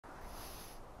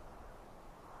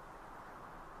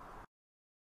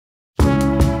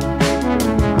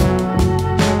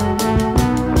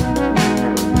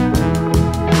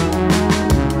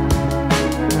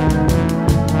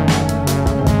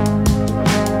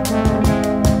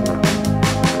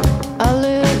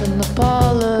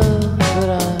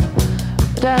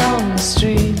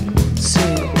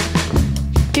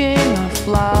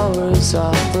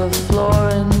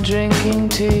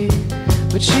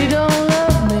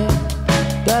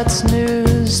that's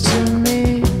news to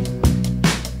me.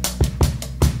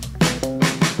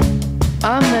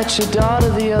 I met your daughter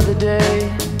the other day.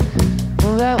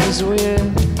 Well, that was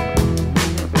weird.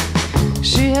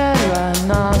 She had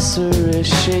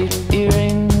rhinoceros-shaped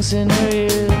earrings in her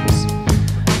ears.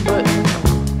 But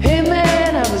hey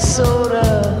man, have a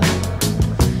soda,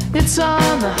 it's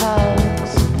on the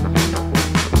house.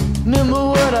 Remember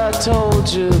what I told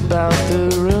you about the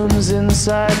rooms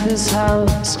inside this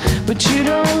house? But you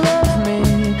don't love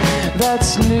me,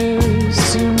 that's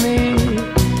news to me.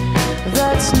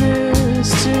 That's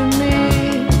news to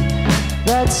me.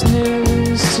 That's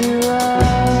news to us.